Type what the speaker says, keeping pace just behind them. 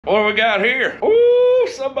What do we got here? Ooh,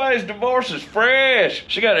 somebody's divorce is fresh.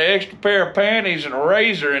 She got an extra pair of panties and a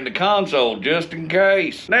razor in the console just in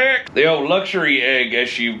case. Next, the old luxury egg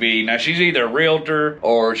SUV. Now, she's either a realtor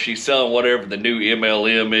or she's selling whatever the new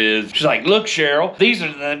MLM is. She's like, look, Cheryl, these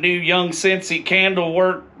are the new Young Scentsy candle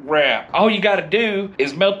work wrap. All you gotta do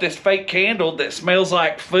is melt this fake candle that smells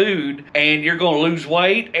like food and you're gonna lose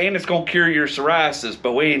weight and it's gonna cure your psoriasis,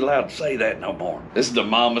 but we ain't allowed to say that no more. This is the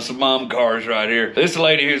mama some Momcars right here. This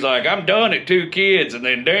lady who's like, I'm done at 2 kids, and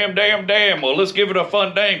then damn, well, let's give it a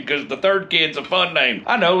fun name because the 3rd kid's a fun name.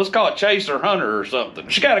 I know, let's call it Chase or Hunter or something.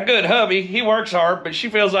 She got a good hubby. He works hard, but she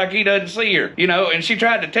feels like he doesn't see her, you know, and she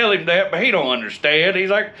tried to tell him that, but he don't understand. He's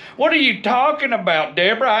like, what are you talking about,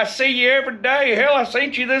 Deborah? I see you every day. Hell, I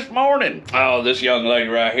seen you this morning. Oh, this young lady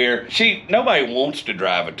right here. Nobody wants to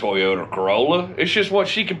drive a Toyota Corolla. It's just what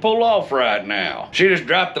she can pull off right now. She just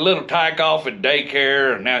dropped the little tyke off at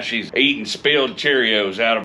daycare and now she's eating spilled Cheerios out of